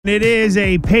It is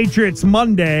a Patriots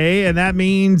Monday, and that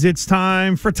means it's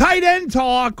time for tight end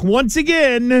talk. Once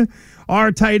again,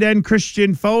 our tight end, Gresh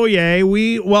and Fauria.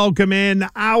 We welcome in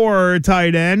our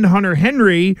tight end, Hunter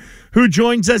Henry, who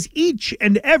joins us each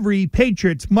and every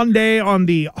Patriots Monday on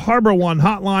the Harbor One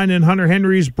hotline. And Hunter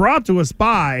Henry is brought to us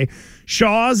by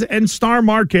Shaw's and Star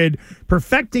Market,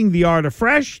 perfecting the art of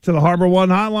fresh to the Harbor One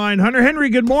hotline. Hunter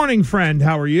Henry, good morning, friend.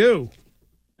 How are you?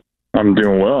 I'm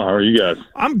doing well. How are you guys?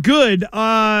 I'm good.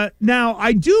 Now,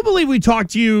 I do believe we talked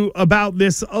to you about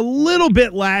this a little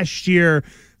bit last year.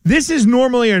 This is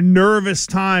normally a nervous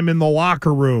time in the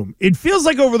locker room. It feels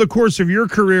like over the course of your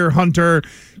career, Hunter,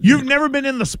 you've never been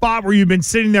in the spot where you've been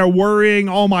sitting there worrying,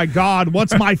 oh, my God,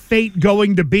 what's my fate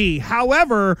going to be?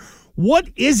 However, what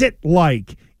is it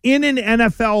like in an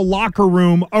NFL locker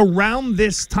room around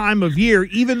this time of year,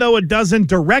 even though it doesn't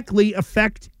directly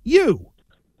affect you?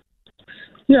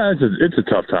 Yeah, it's a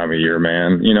tough time of year,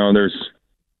 man. You know,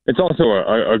 it's also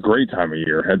a great time of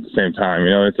year at the same time. You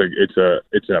know, it's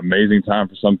an amazing time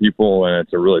for some people, and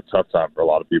it's a really tough time for a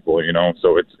lot of people. You know,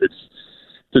 so it's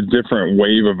a different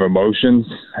wave of emotions,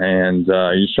 and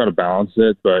you just try to balance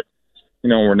it. But you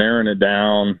know, we're narrowing it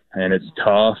down, and it's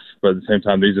tough. But at the same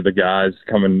time, these are the guys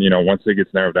coming. You know, once it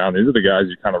gets narrowed down, these are the guys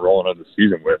you're kind of rolling into the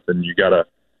season with, and you got to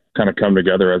kind of come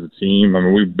together as a team. I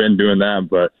mean, we've been doing that,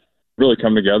 but really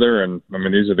come together, and I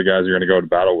mean, these are the guys you're going to go to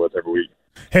battle with every week.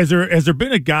 Has there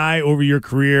been a guy over your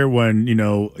career when you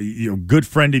know good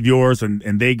friend of yours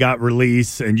and they got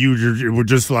released and you were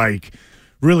just like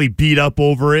really beat up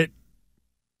over it?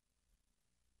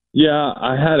 Yeah,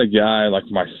 I had a guy like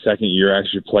my second year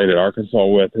actually played at Arkansas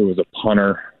with who was a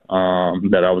punter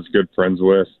that I was good friends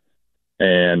with,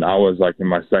 and I was like in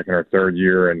my second or third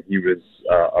year, and he was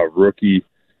a rookie,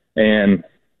 and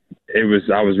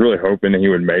I was really hoping that he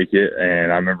would make it,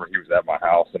 and I remember he was at my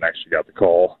house and actually got the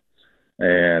call,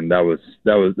 and that was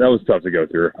tough to go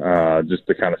through, just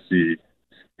to kind of see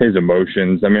his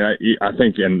emotions. I mean, I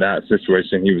think in that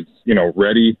situation he was, you know,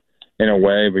 ready in a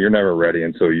way, but you're never ready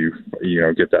until you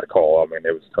get that call. I mean,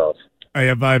 it was tough.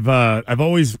 I've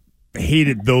always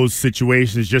hated those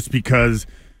situations just because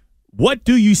what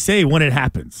do you say when it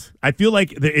happens? I feel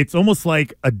like it's almost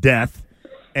like a death,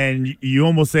 and you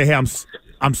almost say, hey,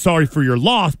 I'm sorry for your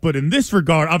loss, but in this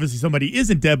regard, obviously somebody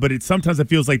isn't dead, but sometimes it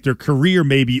feels like their career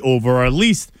may be over, or at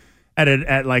least at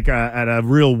a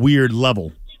real weird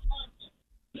level.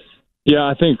 Yeah,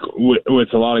 I think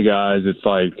with a lot of guys, it's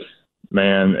like,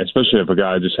 man, especially if a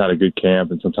guy just had a good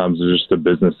camp, and sometimes there's just the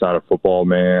business side of football,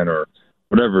 man, or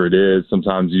whatever it is.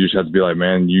 Sometimes you just have to be like,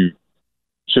 man, you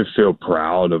should feel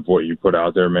proud of what you put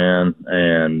out there, man,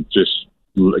 and just,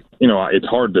 you know, it's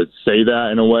hard to say that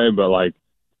in a way, but like,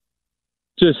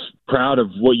 just proud of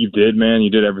what you did, man.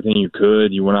 You did everything you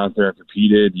could. You went out there and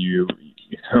competed. You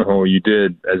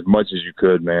did as much as you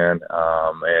could, man.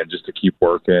 And just to keep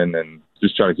working and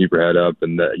just try to keep your head up,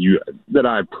 and that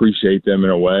I appreciate them in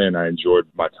a way, and I enjoyed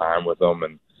my time with them,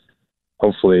 and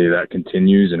hopefully that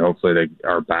continues, and hopefully they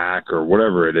are back or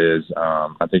whatever it is.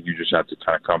 I think you just have to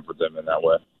kind of comfort them in that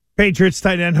way. Patriots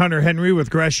tight end Hunter Henry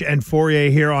with Gresh and Fauria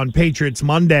here on Patriots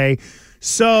Monday.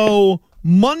 So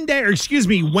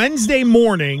Wednesday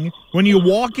morning, when you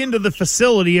walk into the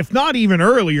facility, if not even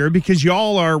earlier, because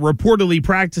y'all are reportedly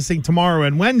practicing tomorrow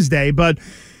and Wednesday, but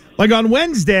like on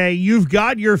Wednesday, you've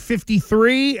got your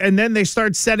 53, and then they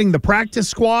start setting the practice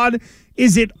squad.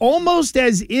 Is it almost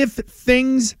as if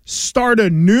things start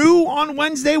anew on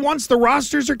Wednesday once the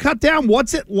rosters are cut down?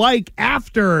 What's it like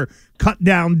after cut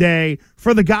down day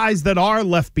for the guys that are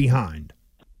left behind?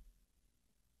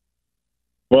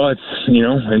 Well, it's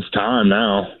time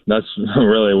now. That's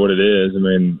really what it is. I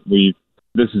mean,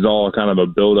 this is all kind of a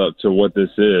build up to what this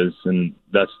is, and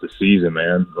that's the season,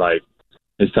 man. Like,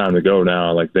 it's time to go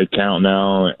now. Like, they count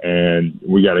now, and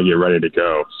we got to get ready to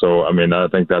go. So, I mean, I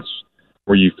think that's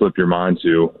where you flip your mind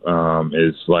to,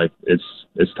 is like,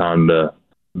 it's time to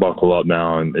buckle up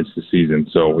now, and it's the season.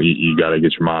 So you got to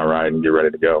get your mind right and get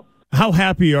ready to go. How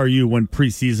happy are you when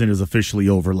preseason is officially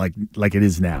over, like it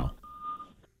is now?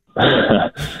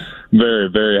 Very,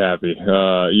 very happy.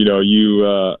 You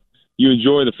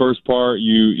enjoy the first part.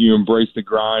 You embrace the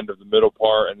grind of the middle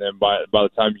part, and then by the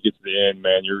time you get to the end,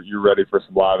 man, you're ready for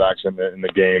some live action in the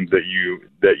games that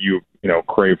you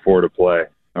crave for to play.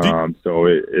 So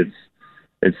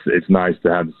it's nice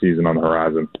to have the season on the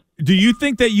horizon. Do you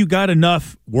think that you got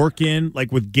enough work in,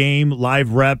 like with game,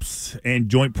 live reps, and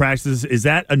joint practices? Is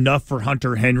that enough for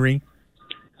Hunter Henry?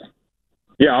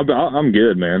 Yeah, I'm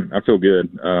good, man. I feel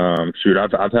good.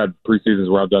 I've had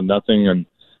preseasons where I've done nothing and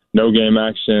no game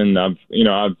action. I've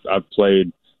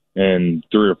played in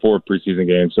 3 or 4 preseason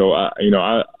games, so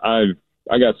I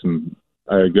got some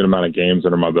a good amount of games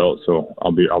under my belt, so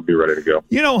I'll be ready to go.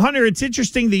 You know, Hunter, it's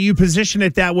interesting that you position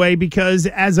it that way because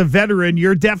as a veteran,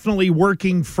 you're definitely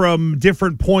working from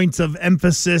different points of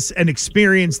emphasis and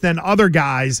experience than other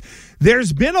guys.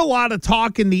 There's been a lot of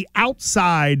talk in the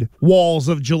outside walls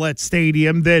of Gillette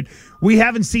Stadium that we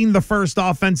haven't seen the first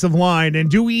offensive line,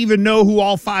 and do we even know who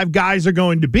all 5 guys are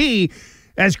going to be?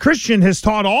 As Christian has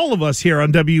taught all of us here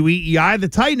on WEEI, the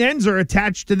tight ends are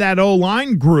attached to that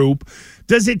O-line group.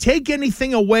 Does it take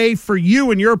anything away for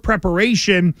you and your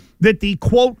preparation that the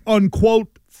quote-unquote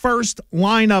first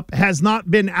lineup has not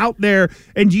been out there?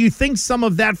 And do you think some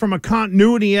of that from a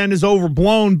continuity end is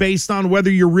overblown based on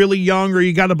whether you're really young or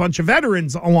you got a bunch of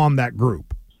veterans along that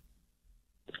group?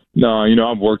 No,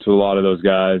 I've worked with a lot of those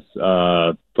guys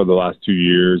for the last 2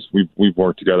 years. We've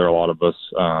worked together, a lot of us.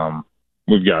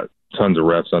 We've got tons of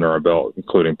reps under our belt,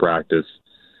 including practices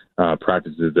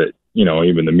that,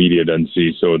 even the media doesn't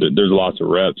see. So there's lots of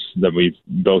reps that we've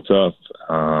built up,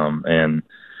 and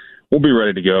we'll be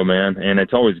ready to go, man. And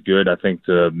it's always good, I think,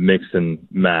 to mix and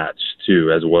match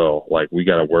too as well. Like, we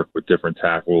got to work with different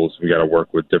tackles. We got to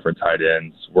work with different tight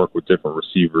ends, work with different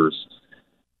receivers.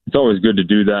 It's always good to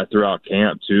do that throughout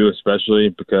camp too,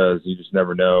 especially because you just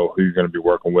never know who you're going to be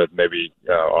working with, maybe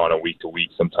on a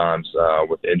week-to-week sometimes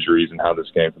with injuries and how this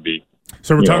game can be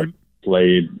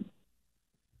played.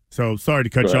 So sorry to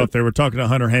cut you off there. We're talking to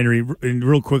Hunter Henry. And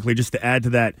real quickly, just to add to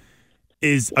that,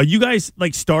 are you guys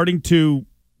starting to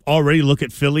already look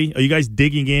at Philly? Are you guys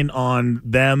digging in on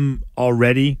them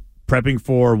already, prepping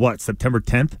for September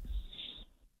 10th?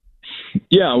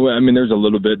 Yeah, there's a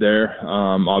little bit there.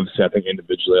 Obviously, I think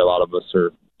individually a lot of us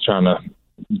are trying to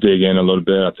dig in a little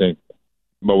bit, I think,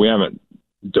 but we haven't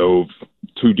dove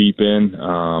too deep in.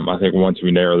 I think once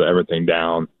we narrow everything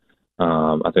down,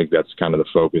 I think that's kind of the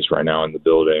focus right now in the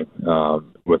building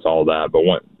with all that. But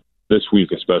this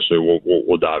week especially,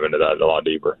 we'll dive into that a lot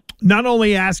deeper. Not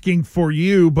only asking for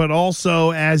you, but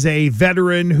also as a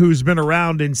veteran who's been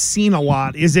around and seen a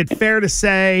lot, is it fair to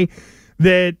say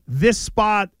that this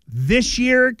spot this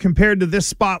year compared to this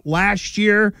spot last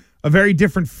year, a very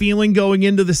different feeling going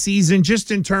into the season,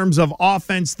 just in terms of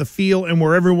offense, the feel, and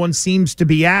where everyone seems to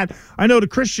be at? I know to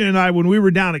Christian and I, when we were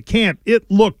down at camp,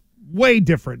 it looked way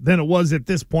different than it was at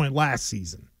this point last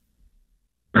season.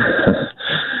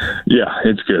 Yeah,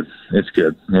 it's good. It's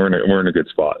good. We're in a good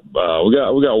spot. We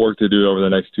got work to do over the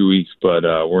next 2 weeks, but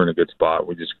we're in a good spot.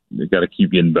 We got to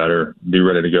keep getting better, be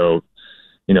ready to go.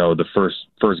 The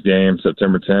first game,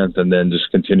 September 10th, and then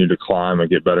just continue to climb and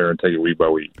get better and take it week by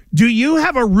week. Do you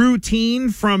have a routine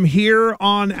from here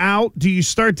on out? Do you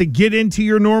start to get into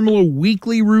your normal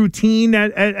weekly routine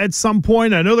at some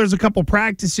point? I know there's a couple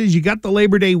practices. You got the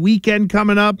Labor Day weekend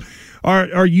coming up.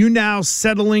 Are you now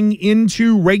settling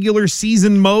into regular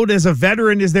season mode as a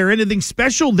veteran? Is there anything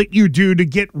special that you do to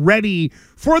get ready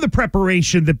for the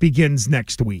preparation that begins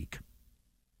next week?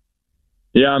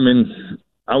 Yeah,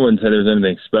 I wouldn't say there's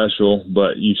anything special,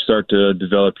 but you start to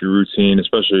develop your routine,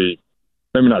 especially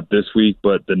maybe not this week,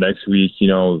 but the next week,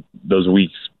 those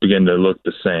weeks begin to look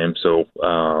the same. So,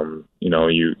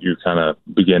 you kind of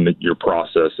begin your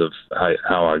process of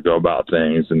how I go about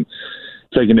things and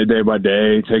taking it day by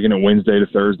day, taking it Wednesday to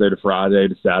Thursday to Friday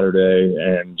to Saturday,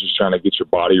 and just trying to get your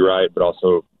body right, but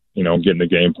also, getting the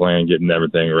game plan, getting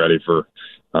everything ready for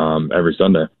every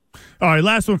Sunday. All right,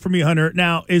 last one for me, Hunter.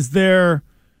 Now, is there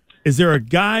a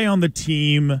guy on the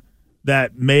team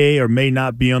that may or may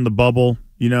not be on the bubble,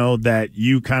 that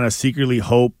you kind of secretly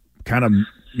hope kind of,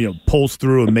 pulls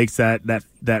through and makes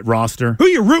that roster? Who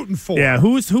you rooting for? Yeah,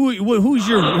 who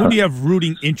do you have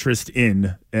rooting interest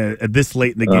in at this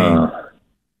late in the game?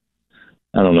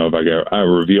 I don't know if I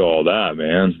reveal all that,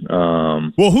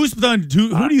 man. Well, who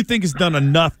do you think has done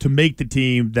enough to make the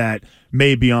team that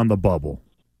may be on the bubble?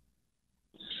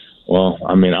 Well,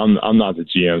 I'm not the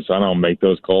GM, so I don't make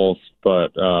those calls.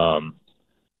 But I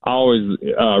always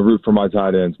root for my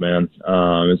tight ends, man.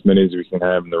 As many as we can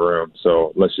have in the room.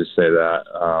 So let's just say that.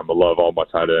 I love all my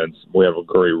tight ends. We have a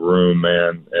great room,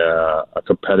 man. A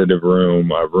competitive room,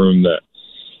 a room that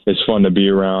is fun to be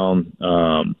around.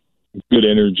 Good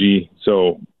energy.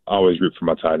 So I always root for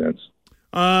my tight ends.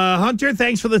 Hunter,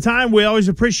 thanks for the time. We always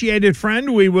appreciate it,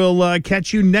 friend. We will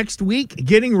catch you next week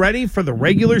getting ready for the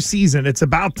regular season. It's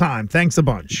about time. Thanks a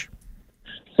bunch.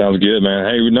 Sounds good, man.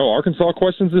 Hey, no Arkansas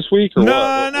questions this week? Or no,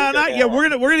 what? not yet. We're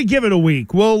gonna give it a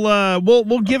week.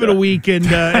 We'll give it a week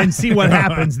and see what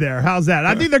happens there. How's that?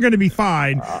 I think they're going to be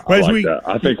fine. That.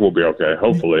 I think we'll be okay.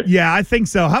 Hopefully. Yeah, I think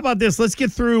so. How about this? Let's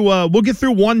get through. We'll get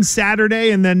through one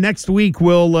Saturday, and then next week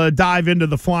we'll dive into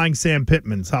the Flying Sam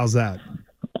Pittmans. How's that?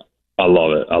 I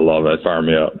love it. I love it. Fire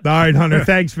me up. All right, Hunter.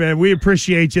 Thanks, man. We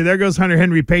appreciate you. There goes Hunter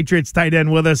Henry, Patriots tight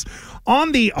end, with us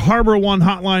on the Harbor One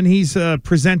hotline. He's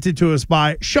presented to us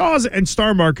by Shaw's and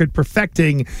Star Market,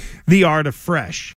 perfecting the art of fresh.